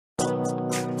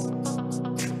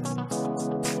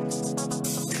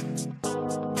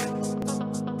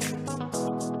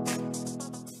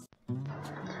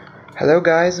Hello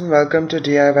guys and welcome to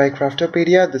DIY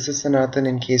Craftopedia. This is Sanatan.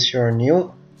 In case you're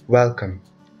new, welcome.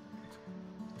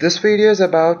 This video is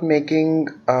about making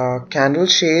a candle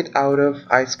shade out of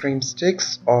ice cream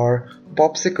sticks or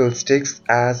popsicle sticks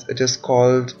as it is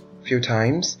called few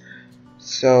times.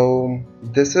 So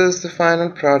this is the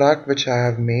final product which I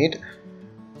have made.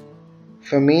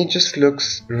 For me, it just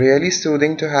looks really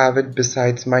soothing to have it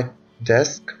besides my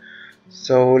desk.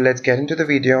 So let's get into the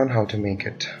video on how to make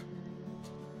it.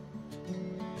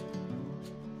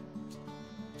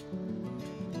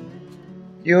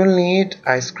 You'll need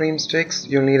ice cream sticks.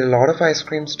 You'll need a lot of ice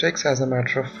cream sticks as a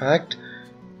matter of fact,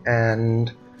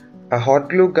 and a hot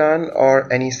glue gun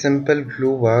or any simple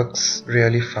glue works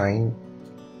really fine.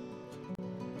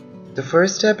 The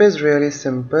first step is really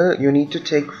simple. You need to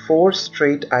take 4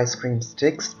 straight ice cream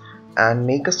sticks and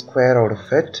make a square out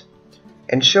of it.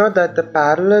 Ensure that the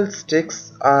parallel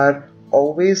sticks are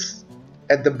always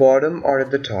at the bottom or at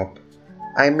the top.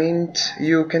 I mean,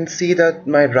 you can see that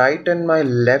my right and my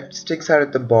left sticks are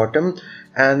at the bottom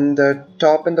and the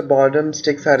top and the bottom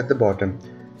sticks are at the bottom.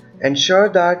 Ensure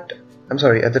that,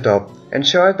 at the top.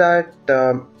 Ensure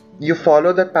that you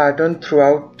follow the pattern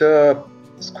throughout the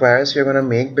squares you're gonna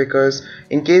make, because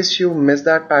in case you miss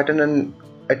that pattern and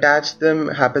attach them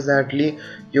haphazardly,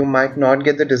 you might not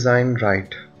get the design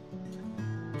right.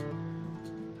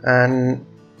 And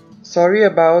sorry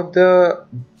about the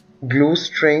glue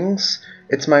strings.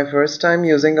 It's my first time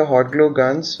using a hot glue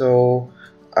gun, so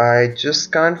I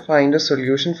just can't find a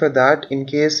solution for that. In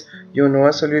case you know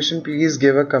a solution, please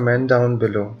give a comment down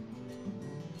below.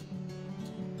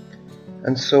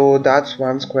 And so that's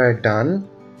one square done.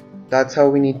 That's how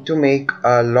we need to make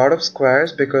a lot of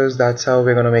squares, because that's how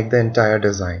we're gonna make the entire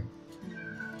design.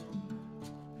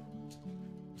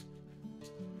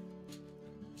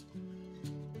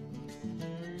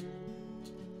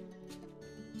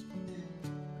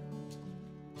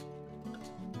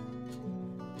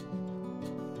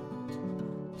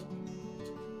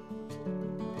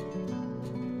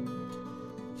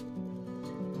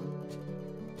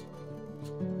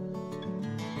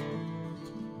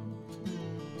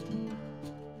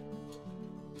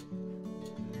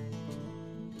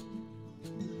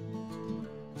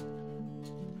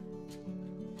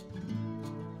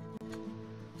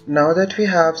 Now that we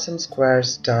have some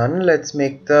squares done, let's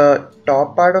make the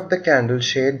top part of the candle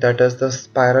shade, that is the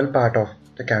spiral part of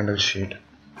the candle shade.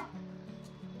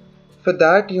 For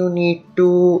that you need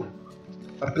to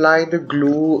apply the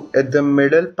glue at the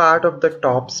middle part of the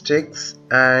top sticks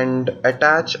and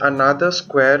attach another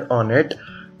square on it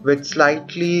with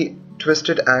slightly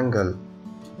twisted angle.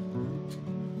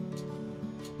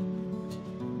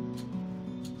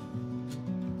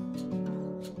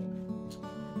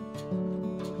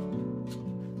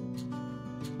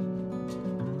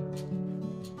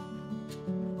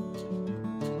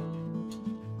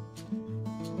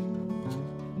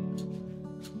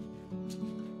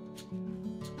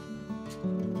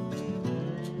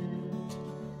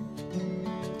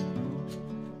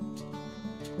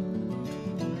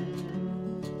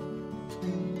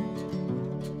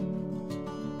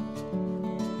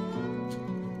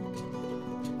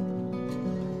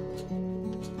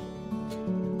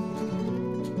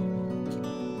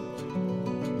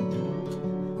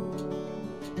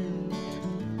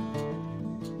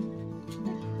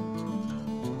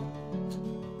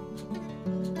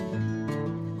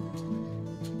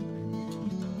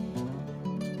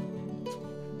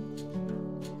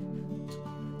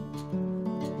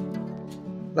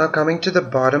 Now coming to the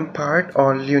bottom part,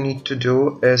 all you need to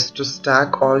do is to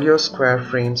stack all your square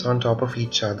frames on top of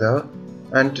each other,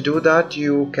 and to do that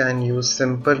you can use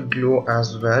simple glue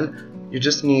as well. You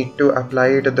just need to apply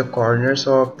it at the corners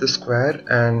of the square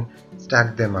and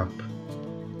stack them up.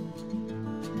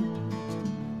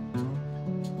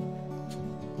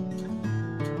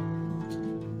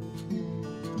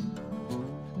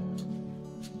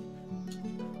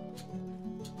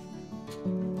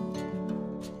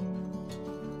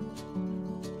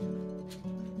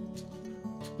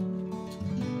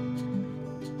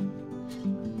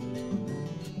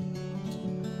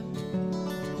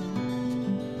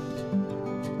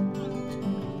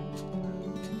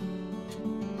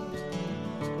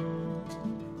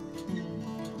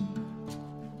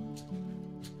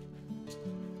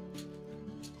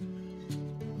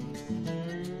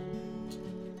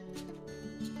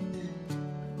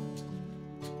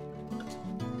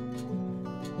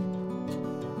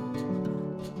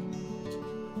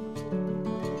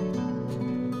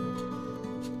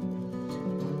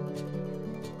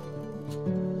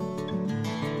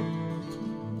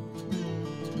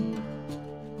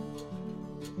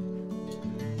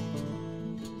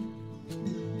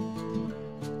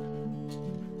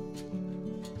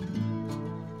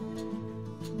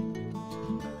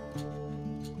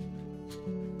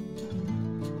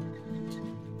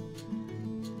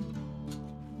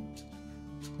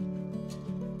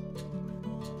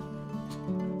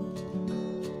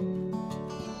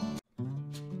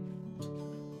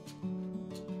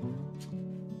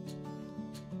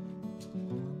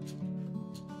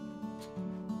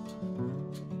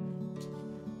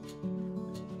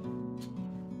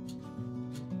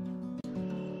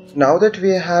 Now that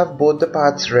we have both the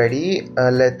parts ready,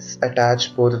 let's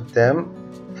attach both of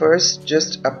them. First,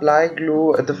 just apply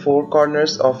glue at the four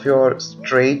corners of your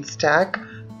straight stack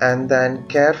and then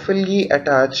carefully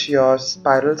attach your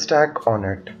spiral stack on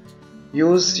it.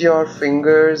 Use your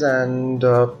fingers and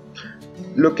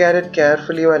look at it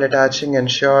carefully while attaching.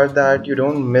 Ensure that you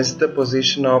don't miss the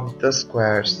position of the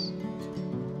squares.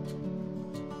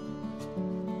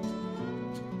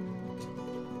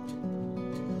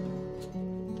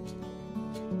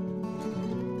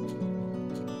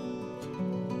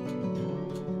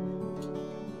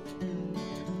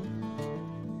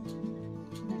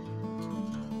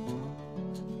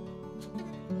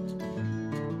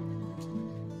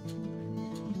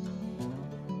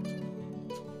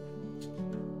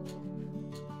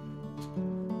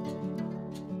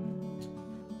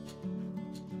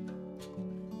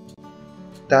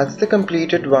 That's the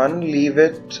completed one. Leave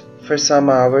it for some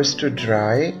hours to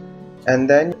dry and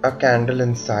then a candle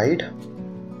inside.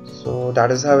 So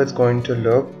that is how it's going to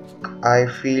look. I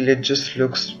feel it just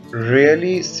looks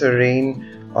really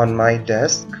serene on my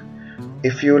desk.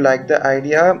 If you like the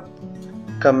idea,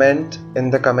 comment in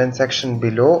the comment section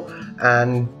below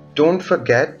and don't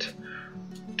forget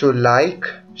to like,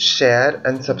 share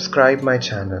and subscribe my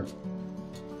channel.